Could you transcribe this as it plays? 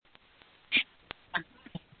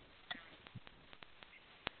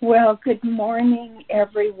Well, good morning,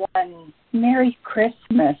 everyone. Merry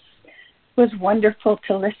Christmas. It was wonderful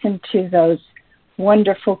to listen to those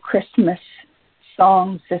wonderful Christmas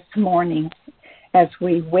songs this morning as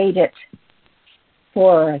we waited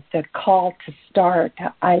for the call to start.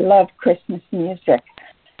 I love Christmas music,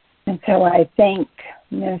 and so I thank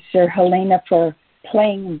Minister Helena for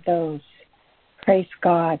playing those. Praise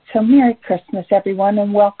God. So Merry Christmas, everyone,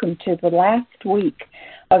 and welcome to the last week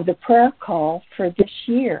of the prayer call for this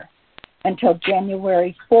year until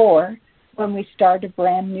January 4, when we start a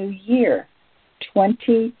brand new year,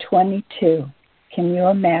 2022. Can you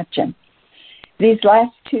imagine? These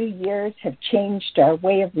last 2 years have changed our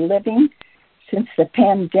way of living since the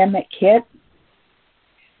pandemic hit,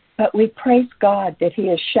 but we praise God that He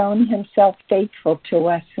has shown Himself faithful to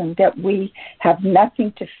us and that we have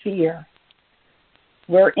nothing to fear.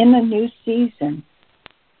 We're in a new season,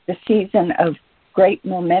 the season of great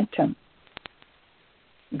momentum.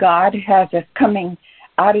 God has us coming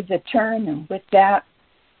out of the turn, and with that,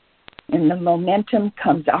 in the momentum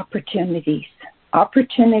comes opportunities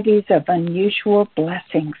of unusual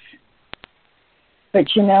blessings. But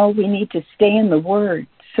we need to stay in the Word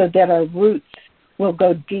so that our roots will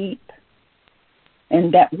go deep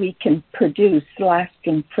and that we can produce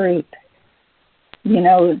lasting fruit.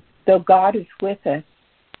 Though God is with us,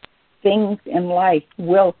 things in life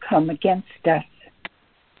will come against us,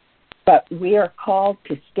 but we are called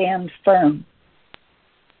to stand firm.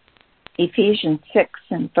 Ephesians 6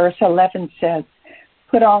 and verse 11 says,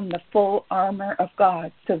 "Put on the full armor of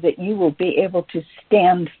God so that you will be able to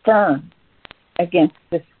stand firm against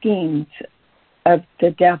the schemes of the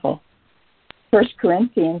devil." 1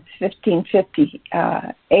 Corinthians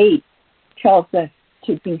 15:58 tells us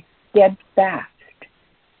to be steadfast,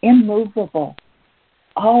 immovable,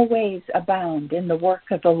 always abound in the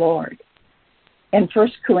work of the Lord. And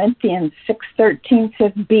 1 Corinthians 6:13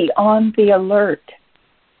 says, "Be on the alert."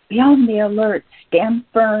 Be on the alert. Stand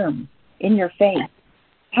firm in your faith.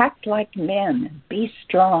 Act like men. Be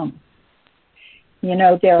strong.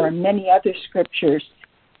 There are many other scriptures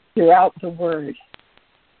throughout the Word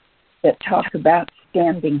that talk about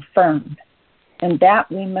standing firm. And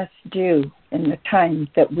that we must do in the times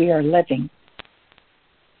that we are living.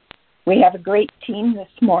 We have a great team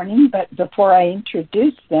this morning, but before I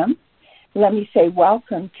introduce them, let me say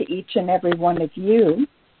welcome to each and every one of you.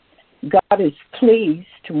 God is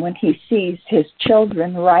pleased when He sees His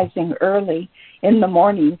children rising early in the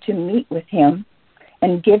morning to meet with Him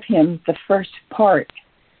and give Him the first part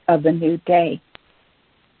of a new day.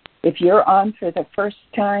 If you're on for the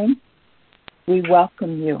first time, we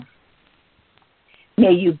welcome you.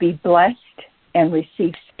 May you be blessed and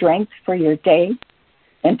receive strength for your day.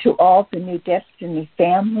 And to all the New Destiny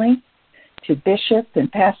family, to Bishop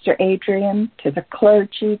and Pastor Adrian, to the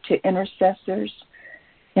clergy, to intercessors,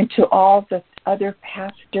 and to all the other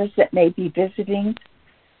pastors that may be visiting,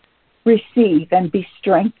 receive and be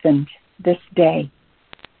strengthened this day.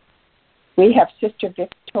 We have Sister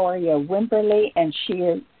Victoria Wimberly, and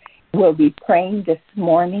she will be praying this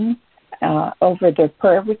morning over the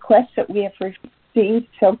prayer requests that we have received.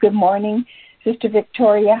 So good morning, Sister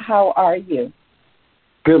Victoria. How are you?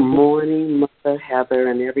 Good morning, Mother Heather,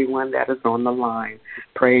 and everyone that is on the line.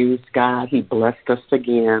 Praise God. He blessed us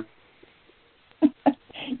again.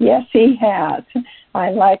 Yes, He has.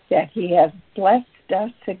 I like that. He has blessed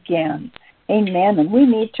us again. Amen. And we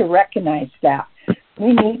need to recognize that.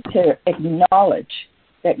 We need to acknowledge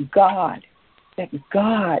that God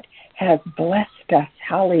has blessed us.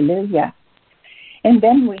 Hallelujah. And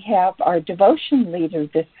then we have our devotion leader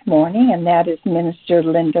this morning, and that is Minister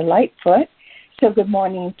Linda Lightfoot. So good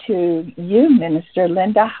morning to you, Minister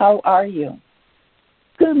Linda. How are you?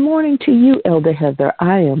 Good morning to you, Elder Heather.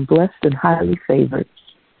 I am blessed and highly favored.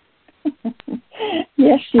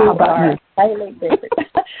 Yes, you are. You? Highly favored.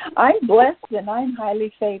 I'm blessed and I'm highly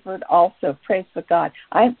favored also. Praise the God.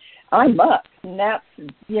 I'm up, and that's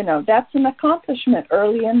an accomplishment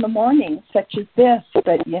early in the morning, such as this.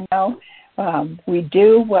 But we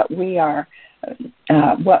do what we are.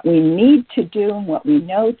 What we need to do and what we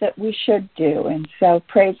know that we should do. And so,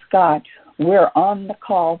 praise God, we're on the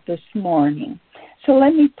call this morning. So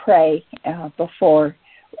let me pray before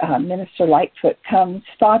Minister Lightfoot comes.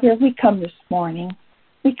 Father, we come this morning.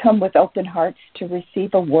 We come with open hearts to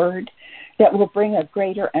receive a word that will bring a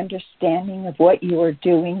greater understanding of what you are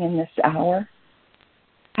doing in this hour.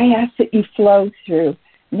 I ask that you flow through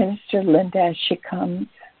Minister Linda as she comes.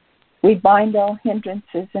 We bind all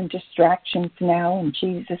hindrances and distractions now in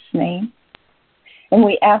Jesus' name. And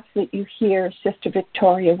we ask that you hear Sister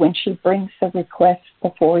Victoria when she brings the request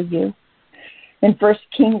before you. In 1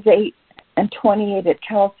 Kings 8, and 28, it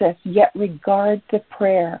tells us, "Yet regard the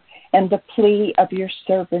prayer and the plea of your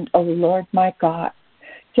servant, O Lord my God,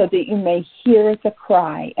 so that you may hear the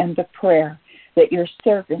cry and the prayer that your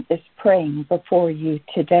servant is praying before you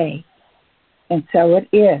today." And so it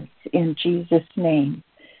is, in Jesus' name,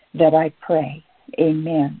 that I pray.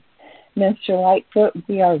 Amen. Mr. Lightfoot,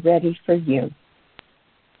 we are ready for you.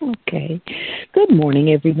 Okay. Good morning,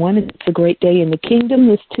 everyone. It's a great day in the kingdom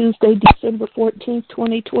this Tuesday, December 14th,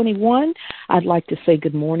 2021. I'd like to say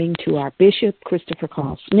good morning to our Bishop, Christopher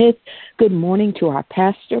Carl Smith. Good morning to our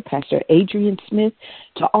pastor, Pastor Adrian Smith,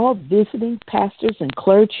 to all visiting pastors and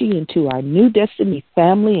clergy, and to our New Destiny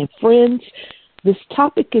family and friends. This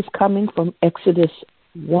topic is coming from Exodus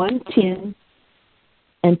 1:10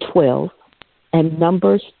 and 12 and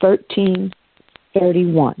Numbers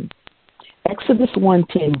 13:31. Exodus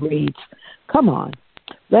 1:10 reads, "Come on,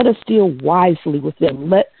 let us deal wisely with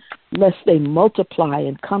them, lest they multiply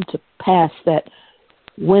and come to pass that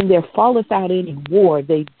when there falleth out any war,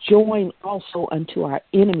 they join also unto our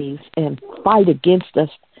enemies and fight against us,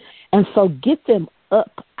 and so get them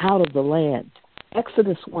up out of the land."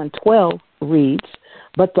 Exodus 1:12 reads,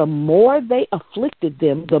 "But the more they afflicted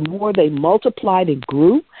them, the more they multiplied and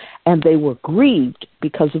grew, and they were grieved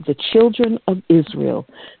because of the children of Israel."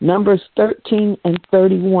 Numbers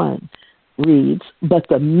 13:31 reads, "But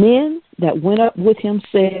the men that went up with him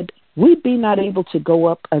said, We be not able to go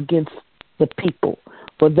up against the people,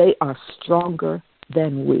 for they are stronger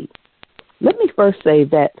than we." Let me first say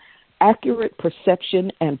that accurate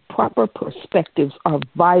perception and proper perspectives are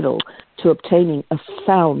vital to obtaining a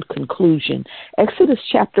sound conclusion. Exodus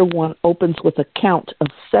chapter 1 opens with a count of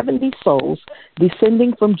 70 souls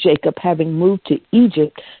descending from Jacob, having moved to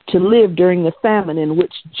Egypt to live during the famine in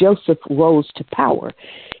which Joseph rose to power.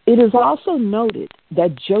 It is also noted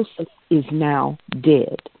that Joseph is now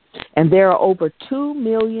dead, and there are over 2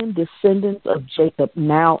 million descendants of Jacob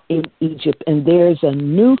now in Egypt, and there's a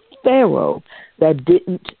new Pharaoh that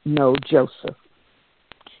didn't know Joseph.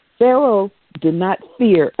 Pharaoh did not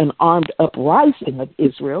fear an armed uprising of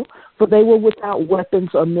Israel, for they were without weapons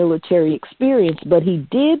or military experience, but he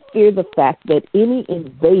did fear the fact that any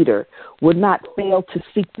invader would not fail to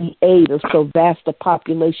seek the aid of so vast a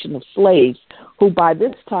population of slaves, who by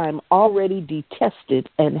this time already detested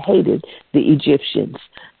and hated the Egyptians.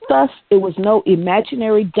 Thus, it was no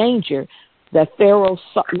imaginary danger that Pharaoh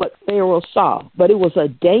saw, but it was a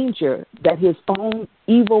danger that his own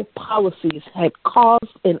evil policies had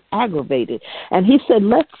caused and aggravated. And he said,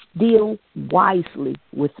 let's deal wisely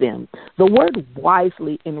with them. The word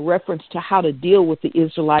wisely in reference to how to deal with the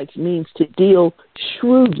Israelites means to deal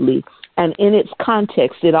shrewdly. And in its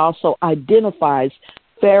context, it also identifies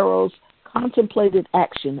Pharaoh's contemplated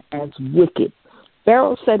action as wicked.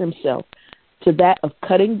 Pharaoh set himself to that of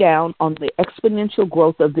cutting down on the exponential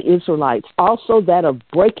growth of the Israelites, also that of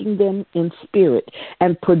breaking them in spirit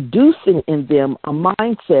and producing in them a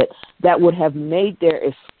mindset that would have made their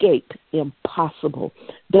escape impossible.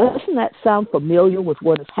 Doesn't that sound familiar with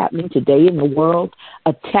what is happening today in the world?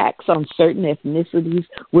 Attacks on certain ethnicities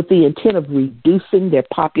with the intent of reducing their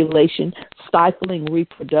population, stifling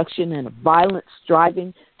reproduction, and violent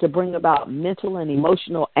striving to bring about mental and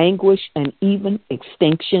emotional anguish and even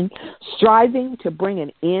extinction, striving to bring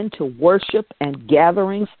an end to worship and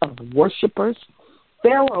gatherings of worshipers.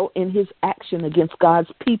 Pharaoh, in his action against God's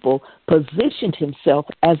people, positioned himself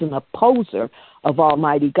as an opposer of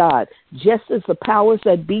Almighty God, just as the powers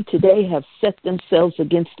that be today have set themselves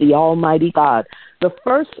against the Almighty God. The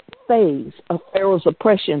first phase of Pharaoh's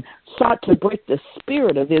oppression sought to break the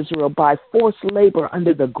spirit of Israel by forced labor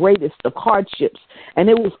under the greatest of hardships, and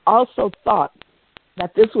it was also thought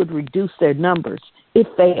that this would reduce their numbers. It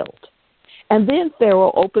failed. And then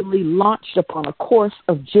Pharaoh openly launched upon a course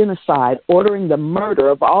of genocide, ordering the murder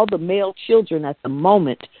of all the male children at the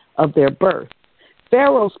moment of their birth.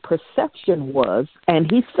 Pharaoh's perception was,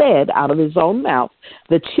 and he said out of his own mouth,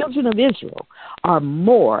 the children of Israel are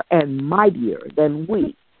more and mightier than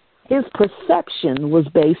we. His perception was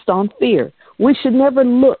based on fear. We should never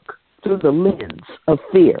look through the lens of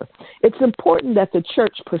fear. It's important that the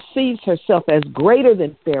church perceives herself as greater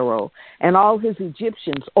than Pharaoh and all his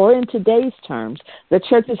Egyptians, or in today's terms, the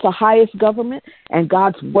church is the highest government and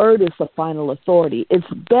God's word is the final authority. It's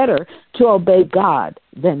better to obey God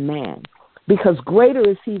than man, because greater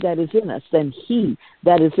is he that is in us than he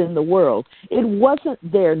that is in the world. It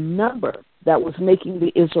wasn't their number that was making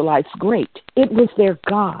the Israelites great. It was their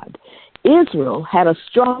God. Israel had a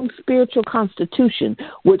strong spiritual constitution,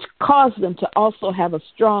 which caused them to also have a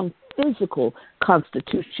strong physical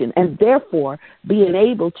constitution, and therefore being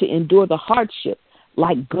able to endure the hardship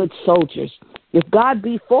like good soldiers. If God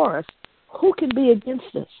be for us, who can be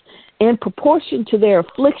against us? In proportion to their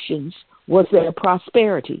afflictions was their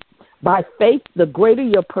prosperity. By faith, the greater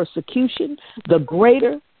your persecution, the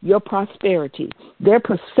greater your prosperity. Their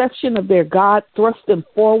perception of their God thrust them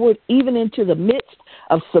forward even into the midst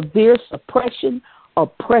of severe suppression,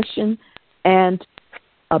 oppression, and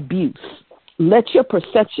abuse. Let your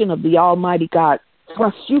perception of the Almighty God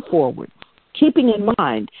thrust you forward, keeping in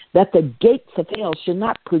mind that the gates of hell should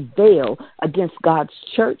not prevail against God's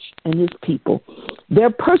church and his people. Their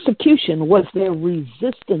persecution was their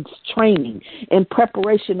resistance training in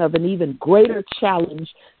preparation of an even greater challenge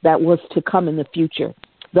that was to come in the future.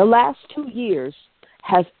 The last 2 years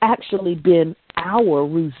has actually been our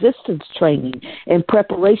resistance training in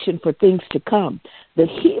preparation for things to come. The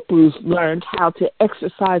Hebrews learned how to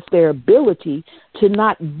exercise their ability to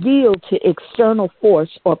not yield to external force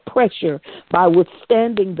or pressure by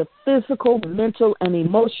withstanding the physical, mental, and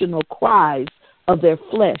emotional cries of their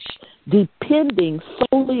flesh, depending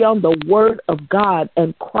solely on the word of God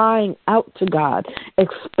and crying out to God,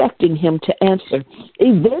 expecting him to answer.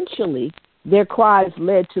 Eventually, their cries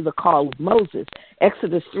led to the call of Moses.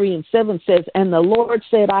 Exodus 3:7 says, "And the Lord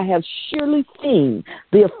said, I have surely seen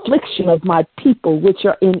the affliction of my people which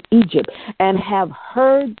are in Egypt, and have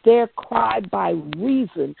heard their cry by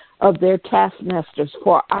reason of their taskmasters,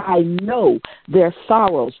 for I know their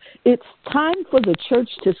sorrows." It's time for the church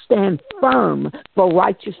to stand firm for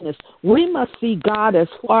righteousness. We must see God as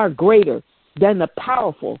far greater than the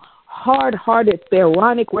powerful, hard-hearted,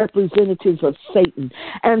 pharaonic representatives of Satan,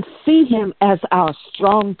 and see him as our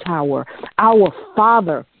strong tower, our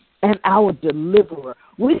Father, and our deliverer.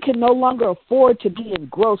 We can no longer afford to be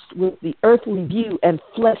engrossed with the earthly view and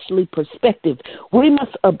fleshly perspective. We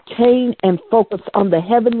must obtain and focus on the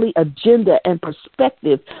heavenly agenda and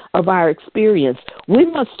perspective of our experience. We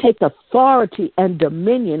must take authority and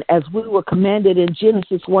dominion as we were commanded in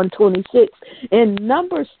Genesis 1:26. In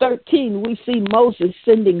Numbers 13, we see Moses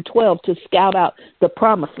sending 12 to scout out the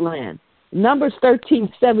promised land. Numbers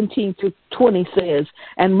 13:17-20 says,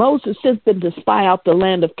 "And Moses sent them to spy out the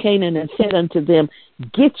land of Canaan, and said unto them,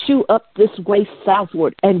 Get you up this way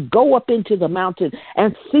southward, and go up into the mountain,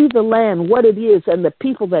 and see the land, what it is, and the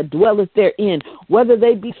people that dwelleth therein, whether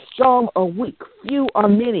they be strong or weak, few or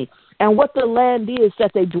many, and what the land is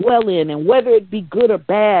that they dwell in, and whether it be good or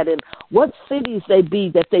bad, and what cities they be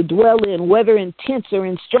that they dwell in, whether in tents or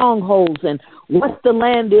in strongholds, and what the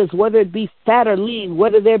land is, whether it be fat or lean,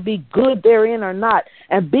 whether there be good therein or not.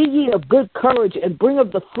 And be ye of good courage, and bring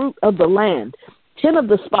of the fruit of the land." 10 of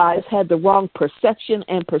the spies had the wrong perception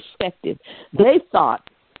and perspective. They thought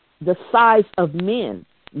the size of men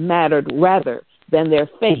mattered rather than their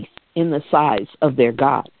faith in the size of their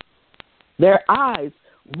God. Their eyes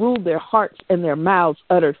ruled their hearts, and their mouths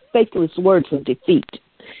uttered faithless words of defeat.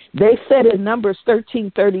 They said in Numbers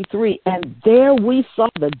 13:33, "And there we saw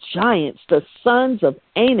the giants, the sons of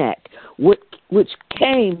Anak, which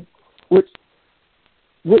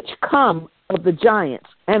come of the giants,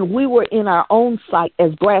 and we were in our own sight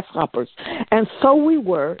as grasshoppers, and so we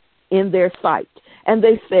were in their sight." And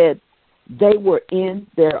they said they were in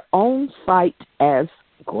their own sight as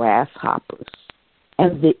grasshoppers,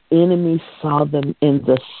 and the enemy saw them in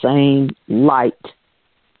the same light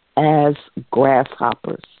as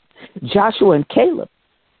grasshoppers. Joshua and Caleb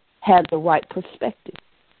had the right perspective.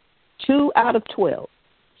 2 out of 12.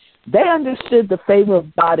 They understood the favor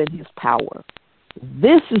of God and his power.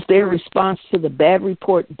 This is their response to the bad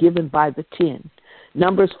report given by the 10.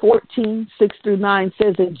 Numbers 14:6-9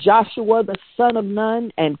 says that Joshua the son of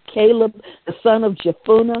Nun and Caleb the son of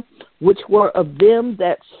Jephunneh, which were of them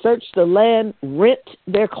that searched the land, rent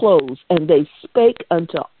their clothes, and they spake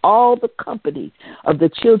unto all the company of the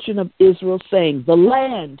children of Israel, saying, "The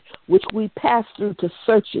land which we passed through to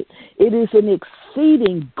search it, it is an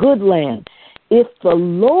exceeding good land. If the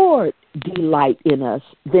Lord delight in us,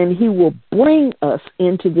 then he will bring us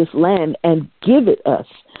into this land and give it us,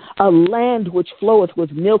 a land which floweth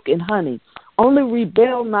with milk and honey. Only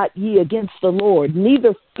rebel not ye against the Lord,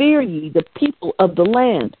 neither fear ye the people of the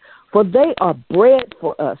land, for they are bread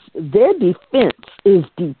for us. Their defense is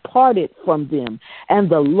departed from them, and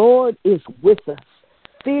the Lord is with us.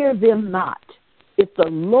 Fear them not. If the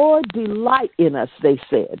Lord delight in us," they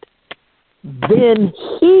said, "then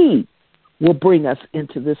he will bring us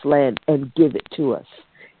into this land and give it to us.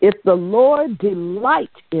 If the Lord delight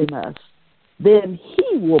in us, then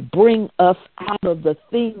he will bring us out of the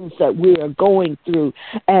things that we are going through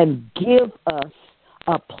and give us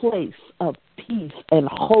a place of peace and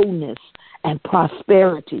wholeness and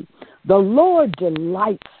prosperity." The Lord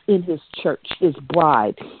delights in his church, his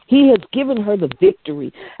bride. He has given her the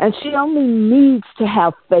victory, and she only needs to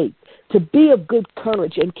have faith. to be of good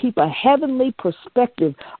courage and keep a heavenly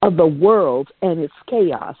perspective of the world and its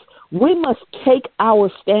chaos. We must take our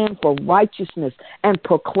stand for righteousness and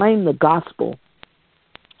proclaim the gospel.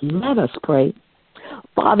 Let us pray.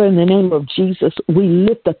 Father, in the name of Jesus, we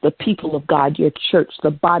lift up the people of God, your church,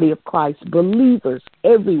 the body of Christ, believers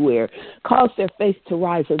everywhere. Cause their faith to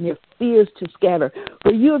rise and their fears to scatter.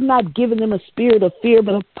 For you have not given them a spirit of fear,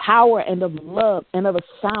 but of power and of love and of a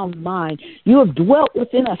sound mind. You have dwelt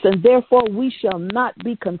within us, and therefore we shall not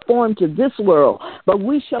be conformed to this world, but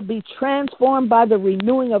we shall be transformed by the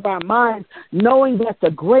renewing of our minds, knowing that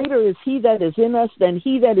the greater is he that is in us than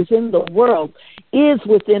he that is in the world is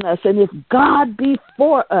within us. And if God be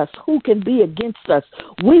for us, who can be against us?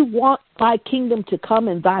 We want thy kingdom to come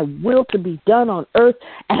and thy will to be done on earth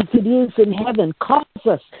as it is in heaven. Cause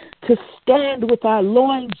us to stand with our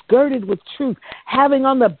loins girded with truth, having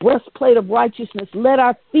on the breastplate of righteousness. Let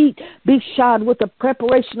our feet be shod with the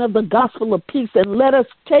preparation of the gospel of peace, and let us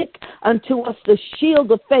take unto us the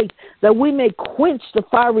shield of faith, that we may quench the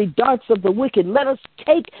fiery darts of the wicked. Let us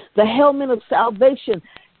take the helmet of salvation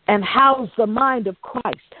and house the mind of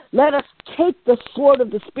Christ. Let us take the sword of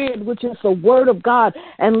the Spirit, which is the word of God,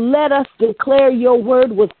 and let us declare your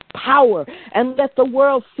word with power, and let the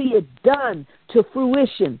world see it done to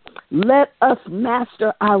fruition. Let us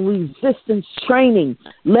master our resistance training.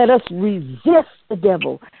 Let us resist the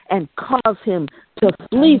devil and cause him to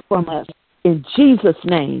flee from us. In Jesus'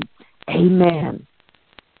 name, amen.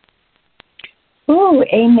 Oh,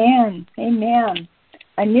 amen. Amen.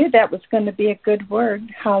 I knew that was going to be a good word.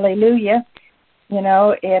 Hallelujah. You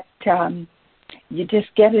know, it. You just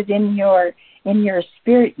get it in your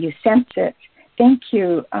spirit. You sense it. Thank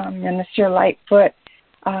you, Minister Lightfoot.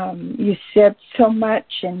 You said so much,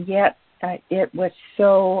 and yet it was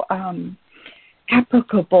so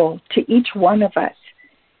applicable to each one of us.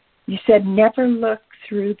 You said, never look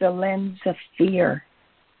through the lens of fear.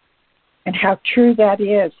 And how true that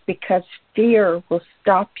is, because fear will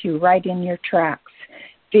stop you right in your tracks.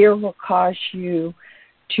 Fear will cause you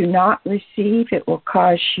to not receive. It will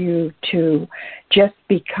cause you to just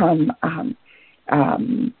become,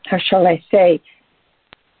 how shall I say,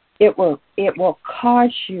 it will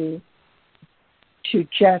cause you to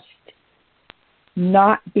just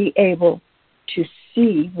not be able to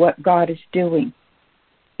see what God is doing,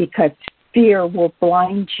 because fear will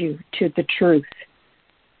blind you to the truth.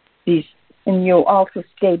 And you also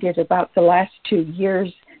stated about the last 2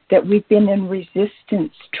 years that we've been in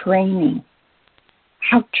resistance training.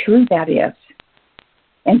 How true that is.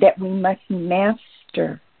 And that we must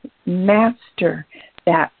master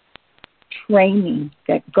that training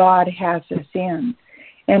that God has us in.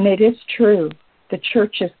 And it is true. The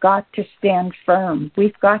church has got to stand firm.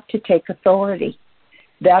 We've got to take authority.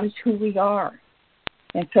 That is who we are.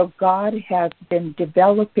 And so God has been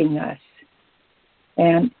developing us.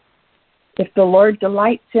 And if the Lord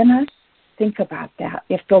delights in us, think about that.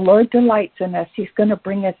 If the Lord delights in us, he's going to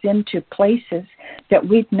bring us into places that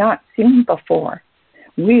we've not seen before.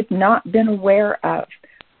 We've not been aware of,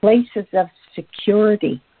 places of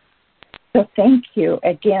security. So thank you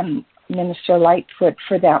again, Minister Lightfoot,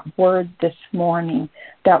 for that word this morning.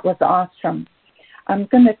 That was awesome. I'm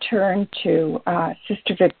going to turn to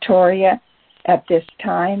Sister Victoria at this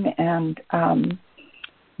time, and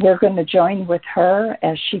we're going to join with her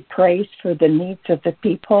as she prays for the needs of the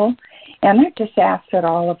people. And I just ask that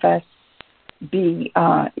all of us be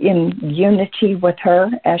in unity with her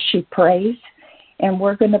as she prays. And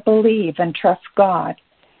we're going to believe and trust God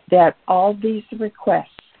that all these requests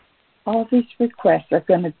are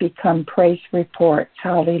going to become praise reports.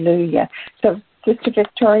 Hallelujah. So, Sister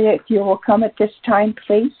Victoria, if you will come at this time,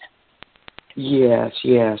 please. Yes.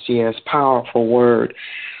 Powerful word,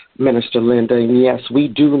 Minister Linda. And yes, we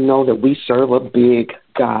do know that we serve a big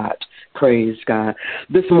God. Praise God.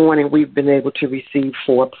 This morning we've been able to receive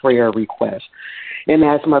 4 prayer requests. And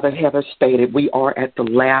as Mother Heather stated, we are at the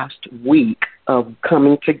last week of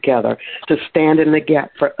coming together to stand in the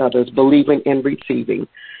gap for others, believing and receiving.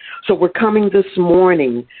 So we're coming this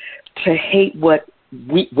morning to hate what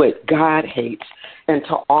God hates, and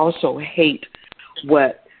to also hate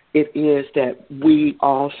what it is that we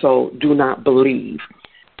also do not believe.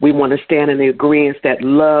 We want to stand in the agreement that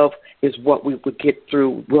love is what we would get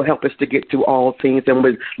through, will help us to get through all things. And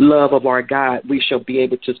with love of our God, we shall be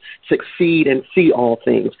able to succeed and see all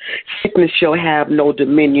things. Sickness shall have no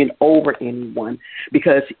dominion over anyone,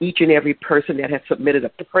 because each and every person that has submitted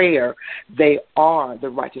a prayer, they are the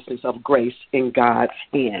righteousness of grace in God's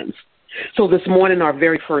hands. So this morning, our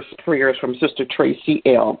very first prayer is from Sister Tracy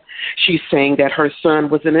L. She's saying that her son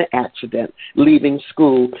was in an accident leaving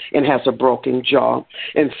school and has a broken jaw,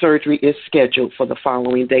 and surgery is scheduled for the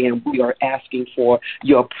following day, and we are asking for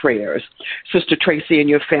your prayers. Sister Tracy and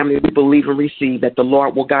your family, we believe and receive that the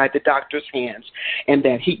Lord will guide the doctor's hands and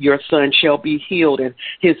that your son shall be healed and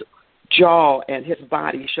his jaw and his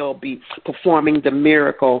body shall be performing the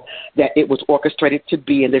miracle that it was orchestrated to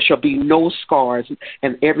be, and there shall be no scars,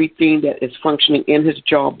 and everything that is functioning in his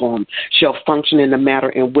jawbone shall function in the manner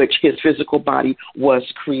in which his physical body was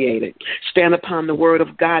created. Stand upon the word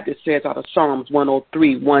of God that says out of Psalms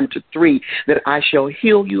 103, 1-3, that I shall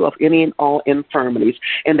heal you of any and all infirmities,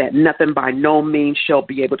 and that nothing by no means shall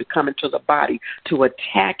be able to come into the body to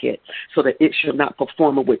attack it, so that it shall not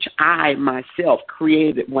perform, which I myself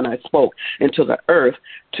created when I spoke into the earth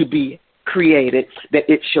to be created, that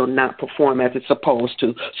it shall not perform as it's supposed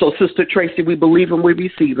to. So, Sister Tracy, we believe and we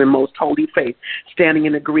receive in most holy faith, standing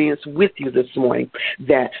in agreement with you this morning,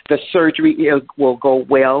 that the surgery will go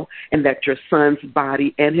well and that your son's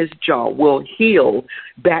body and his jaw will heal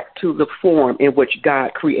back to the form in which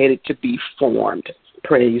God created to be formed.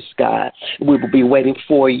 Praise God. We will be waiting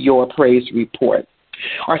for your praise report.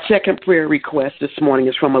 Our second prayer request this morning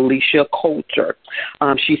is from Alicia Coulter.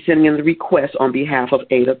 She's sending in the request on behalf of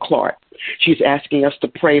Ada Clark. She's asking us to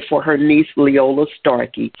pray for her niece, Leola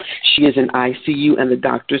Starkey. She is in ICU, and the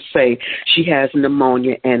doctors say she has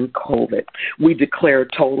pneumonia and COVID. We declare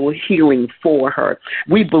total healing for her.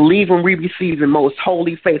 We believe and we receive in most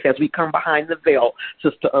holy faith as we come behind the veil,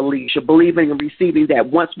 Sister Alicia, believing and receiving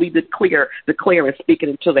that once we declare and speak it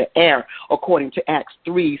into the air, according to Acts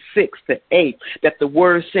 3:6-8, that the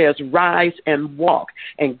word says, rise and walk,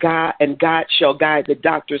 and God shall guide the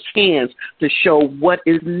doctor's hands to show what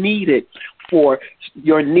is needed for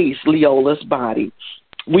your niece Leola's body.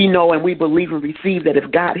 We know and we believe and receive that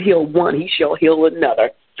if God healed one, he shall heal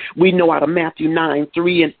another. We know out of Matthew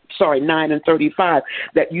 9:35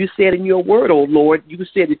 that you said in your word, oh Lord, you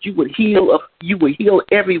said that you would heal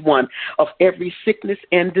everyone of every sickness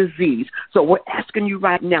and disease. So we're asking you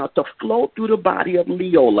right now to flow through the body of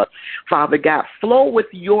Leola, Father God. Flow with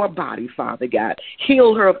your body, Father God.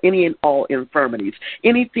 Heal her of any and all infirmities.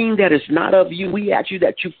 Anything that is not of you, we ask you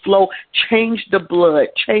that you flow. Change the blood,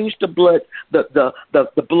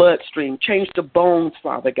 the bloodstream, change the bones,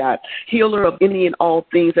 Father God. Heal her of any and all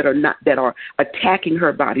things that are attacking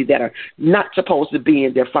her body, that are not supposed to be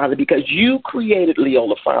in there, Father, because you created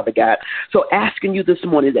Leola, Father God. So asking you this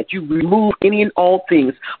morning that you remove any and all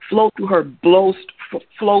things, flow through her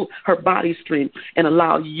body stream, and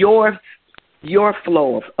allow your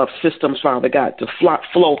flow of systems, Father God, to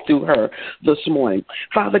flow through her this morning.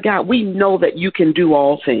 Father God, we know that you can do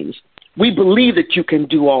all things. We believe that you can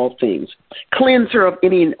do all things. Cleanse her of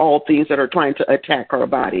any and all things that are trying to attack her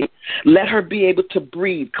body. Let her be able to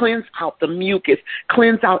breathe. Cleanse out the mucus.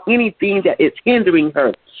 Cleanse out anything that is hindering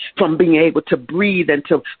her from being able to breathe and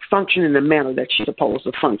to function in the manner that she's supposed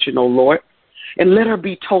to function, oh Lord. And let her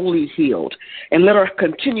be totally healed. And let her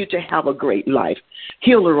continue to have a great life.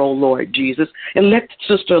 Heal her, oh Lord Jesus. And let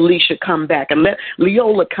Sister Alicia come back. And let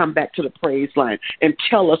Leola come back to the praise line and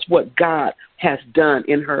tell us what God has done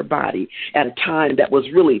in her body at a time that was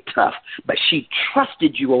really tough. But she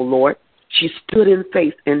trusted you, oh Lord. She stood in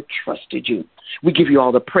faith and trusted you. We give you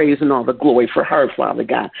all the praise and all the glory for her, Father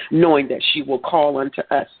God, knowing that she will call unto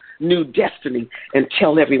us new destiny and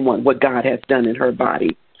tell everyone what God has done in her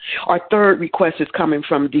body. Our third request is coming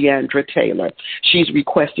from Deandra Taylor. She's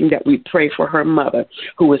requesting that we pray for her mother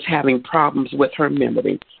who is having problems with her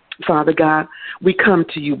memory. Father God, we come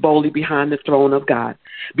to you boldly behind the throne of God,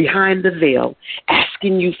 behind the veil,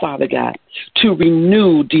 asking you, Father God, to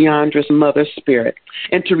renew Deandra's mother's spirit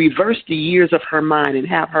and to reverse the years of her mind and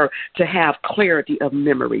have her to have clarity of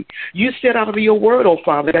memory. You said out of your word, oh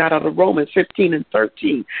Father God, out of Romans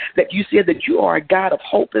 15:13, that you said that you are a God of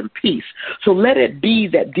hope and peace. So let it be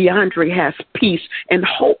that Deandra has peace and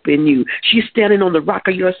hope in you. She's standing on the rock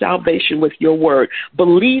of your salvation with your word,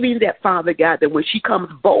 believing that, Father God, that when she comes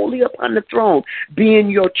boldly upon the throne, being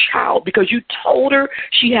your child, because you told her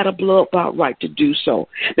she had a blood-bought right to do so,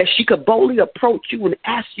 that she could boldly approach you and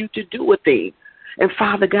ask you to do a thing. And,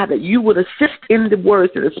 Father God, that you would assist in the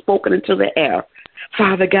words that are spoken into the air.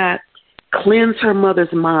 Father God, cleanse her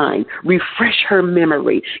mother's mind, refresh her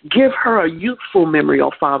memory, give her a youthful memory,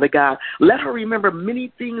 oh Father God. Let her remember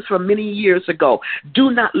many things from many years ago.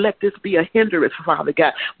 Do not let this be a hindrance, Father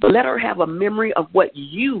God, but let her have a memory of what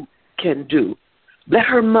you can do. Let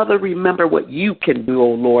her mother remember what you can do,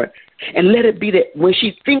 oh Lord. And let it be that when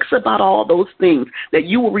she thinks about all those things, that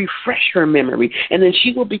you will refresh her memory. And then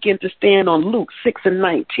she will begin to stand on Luke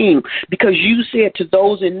 6:19, because you said to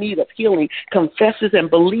those in need of healing, confesses and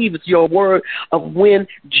believes your word of when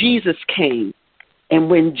Jesus came. And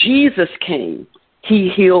when Jesus came, he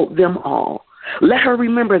healed them all. Let her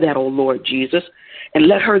remember that, oh Lord Jesus, and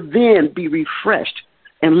let her then be refreshed.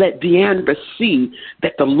 And let Deandra see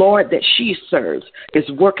that the Lord that she serves is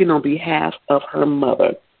working on behalf of her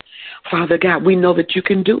mother. Father God, we know that you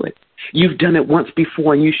can do it. You've done it once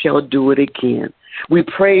before, and you shall do it again. We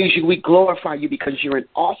praise you. We glorify you because you're an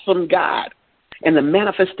awesome God, and the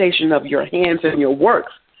manifestation of your hands and your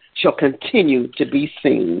works shall continue to be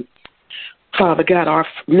seen. Father God, our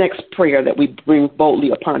next prayer that we bring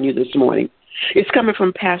boldly upon you this morning is coming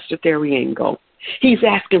from Pastor Theriengo. He's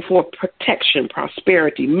asking for protection,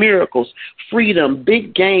 prosperity, miracles, freedom,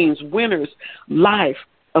 big gains, winners, life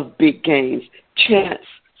of big gains, chance,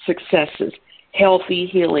 successes, healthy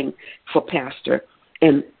healing for Pastor,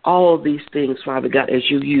 and all of these things, Father God, as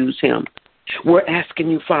you use him. We're asking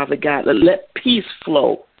you, Father God, to let peace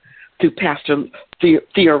flow through Pastor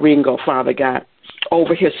Theriengo, Father God,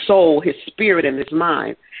 over his soul, his spirit, and his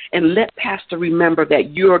mind. And let Pastor remember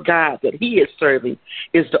that your God that he is serving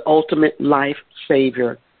is the ultimate life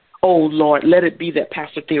savior. Oh, Lord, let it be that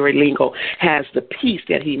Pastor Theriengo has the peace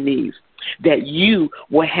that he needs, that you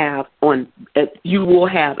will have and you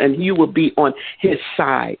will be on his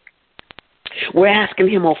side. We're asking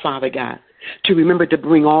him, oh, Father God, to remember to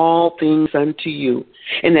bring all things unto you,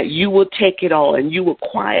 and that you will take it all and you will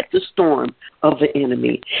quiet the storm of the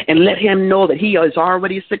enemy, and let him know that he is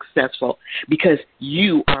already successful because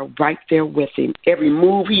you are right there with him. Every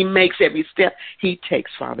move he makes, every step he takes,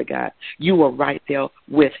 Father God, you are right there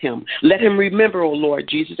with him. Let him remember, oh Lord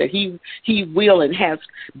Jesus, that he will and has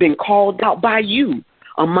been called out by you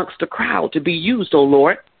amongst the crowd to be used, oh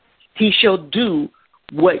Lord. He shall do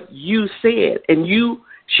what you said, and you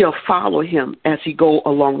shall follow him as he go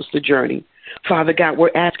along the journey. Father God,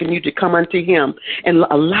 we're asking you to come unto him and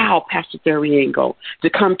allow Pastor Theriengo to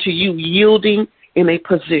come to you yielding in a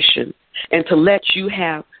position and to let you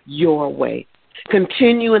have your way.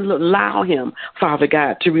 Continue and allow him, Father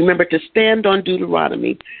God, to remember to stand on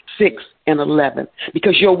Deuteronomy 6:11,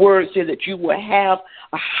 because your word says that you will have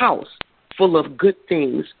a house full of good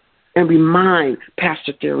things. And remind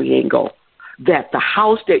Pastor Theriengo that the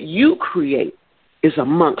house that you create is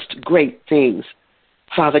amongst great things.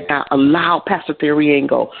 Father God, allow Pastor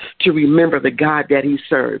Theriengo to remember the God that he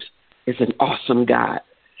serves is an awesome God,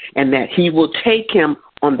 and that he will take him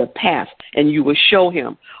on the path, and you will show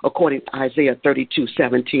him, according to Isaiah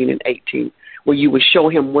 32:17 and 18, where you will show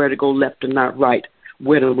him where to go left and not right,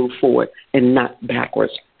 where to move forward and not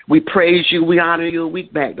backwards. We praise you, we honor you, we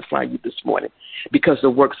magnify you this morning, because the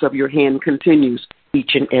works of your hand continues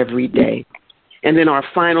each and every day. And then our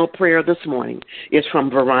final prayer this morning is from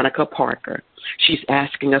Veronica Parker. She's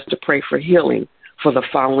asking us to pray for healing for the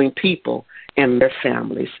following people and their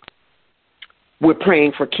families. We're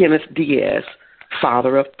praying for Kenneth Diaz,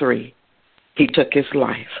 father of 3. He took his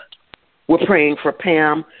life. We're praying for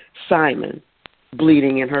Pam Simon,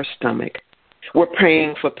 bleeding in her stomach. We're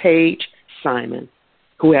praying for Paige Simon,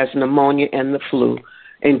 who has pneumonia and the flu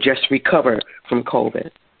and just recovered from COVID.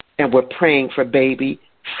 And we're praying for baby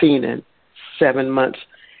Phenan, 7 months,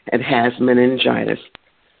 and has meningitis.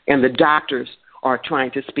 And the doctors are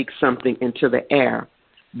trying to speak something into the air,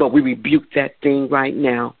 but we rebuke that thing right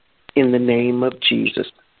now in the name of Jesus.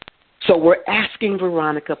 So we're asking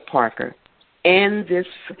Veronica Parker and this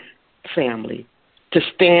family to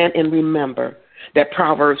stand and remember that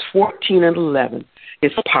Proverbs 14:11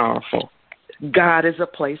 is powerful. God is a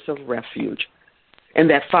place of refuge. And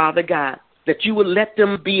that, Father God, that you would let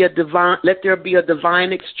there be a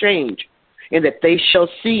divine exchange, and that they shall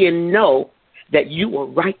see and know that you are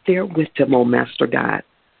right there with them, O Master God.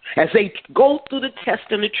 As they go through the tests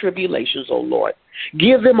and the tribulations, O Lord,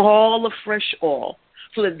 give them all a fresh oil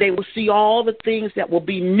so that they will see all the things that will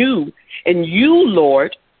be new, and you,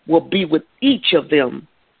 Lord, will be with each of them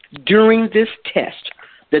during this test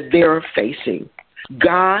that they are facing.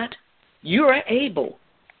 God, you are able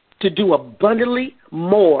to do abundantly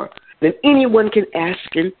more than anyone can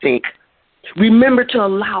ask and think. Remember to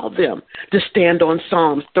allow them to stand on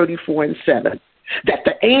Psalms 34:7, that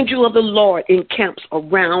the angel of the Lord encamps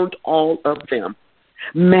around all of them.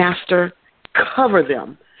 Master, cover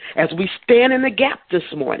them as we stand in the gap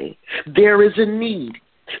this morning. There is a need.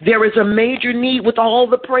 There is a major need with all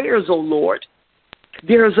the prayers, O Lord.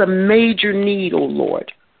 There is a major need, O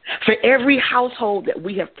Lord, for every household that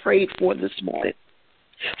we have prayed for this morning.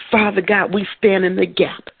 Father God, we stand in the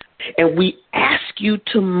gap and we ask you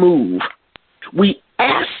to move. We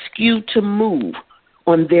ask you to move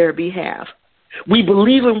on their behalf. We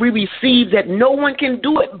believe and we receive that no one can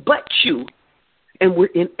do it but you. And we're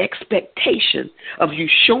in expectation of you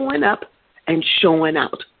showing up and showing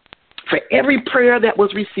out. For every prayer that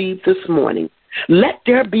was received this morning, let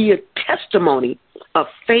there be a testimony of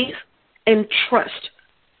faith and trust,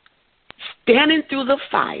 standing through the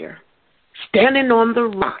fire, standing on the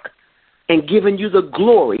rock, and giving you the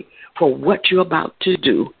glory for what you're about to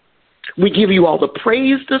do. We give you all the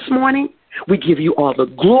praise this morning. We give you all the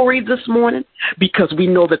glory this morning because we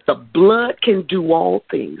know that the blood can do all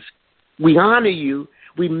things. We honor you,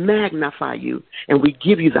 we magnify you, and we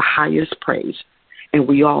give you the highest praise. And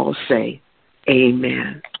we all say,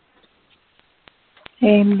 amen.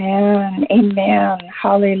 Amen. Amen.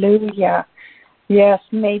 Hallelujah. Yes,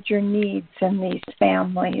 major needs in these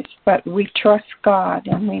families, but we trust God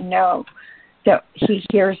and we know that He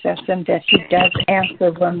hears us and that He does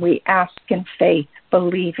answer when we ask in faith,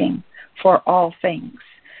 believing for all things.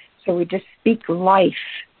 So we just speak life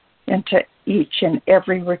into each and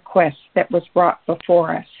every request that was brought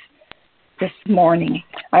before us this morning.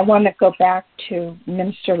 I want to go back to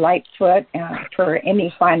Minister Lightfoot for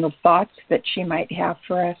any final thoughts that she might have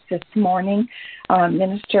for us this morning.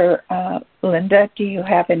 Minister Linda, do you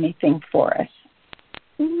have anything for us?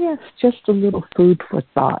 Yes, just a little food for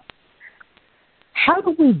thought. How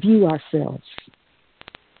do we view ourselves?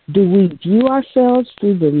 Do we view ourselves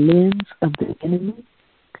through the lens of the enemy?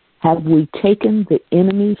 Have we taken the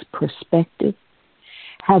enemy's perspective?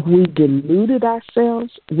 Have we deluded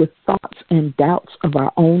ourselves with thoughts and doubts of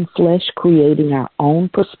our own flesh, creating our own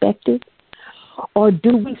perspective? Or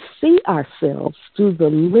do we see ourselves through the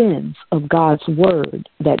lens of God's Word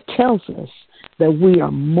that tells us that we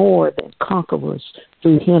are more than conquerors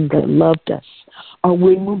through Him that loved us? Are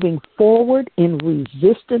we moving forward in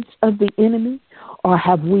resistance of the enemy? Or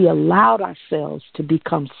have we allowed ourselves to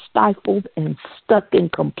become stifled and stuck in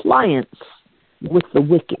compliance with the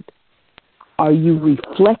wicked? Are you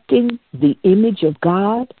reflecting the image of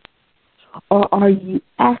God? Or are you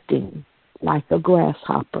acting like a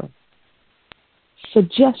grasshopper?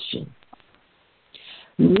 Suggestion.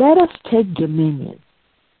 Let us take dominion.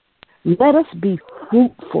 Let us be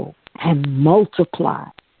fruitful and multiply.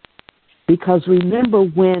 Because remember,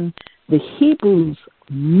 when the Hebrews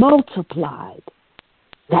multiplied,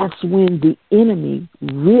 that's when the enemy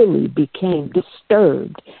really became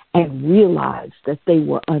disturbed and realized that they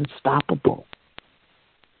were unstoppable.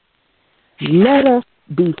 Let us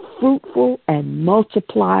be fruitful and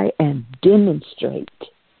multiply and demonstrate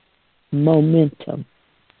momentum.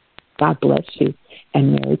 God bless you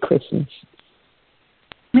and Merry Christmas.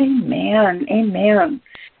 Amen. Amen.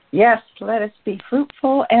 Yes, let us be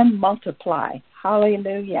fruitful and multiply.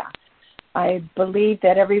 Hallelujah. I believe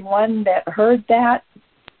that everyone that heard that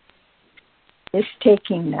is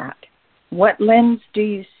taking that. What lens do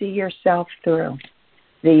you see yourself through?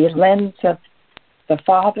 The lens of the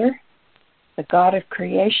Father, the God of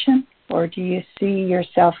creation, or do you see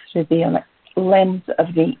yourself through the lens of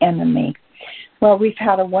the enemy? Well, we've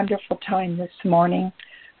had a wonderful time this morning.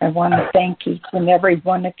 I want to thank each and every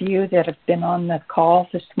one of you that have been on the call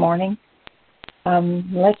this morning.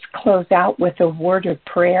 Let's close out with a word of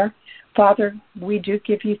prayer. Father, we do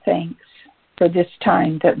give you thanks for this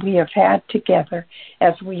time that we have had together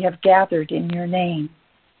as we have gathered in your name.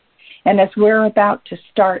 And as we're about to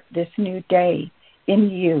start this new day in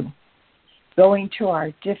you, going to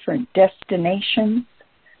our different destinations,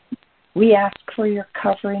 we ask for your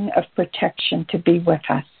covering of protection to be with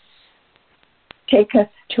us. Take us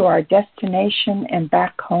to our destination and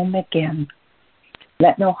back home again.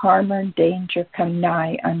 Let no harm or danger come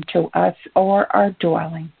nigh unto us or our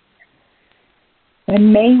dwelling.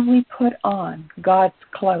 And may we put on God's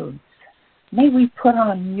clothes. May we put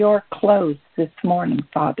on your clothes this morning,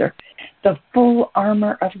 Father, the full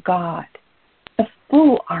armor of God, the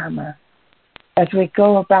full armor as we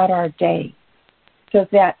go about our day, so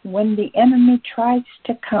that when the enemy tries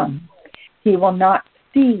to come, he will not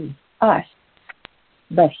see us,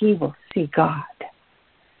 but he will see God.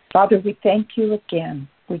 Father, we thank you again.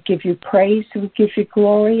 We give you praise, we give you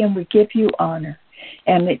glory, and we give you honor.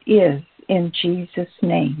 And it is in Jesus'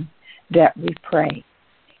 name that we pray.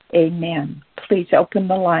 Amen. Please open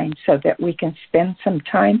the line so that we can spend some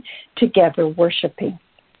time together worshiping.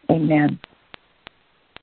 Amen.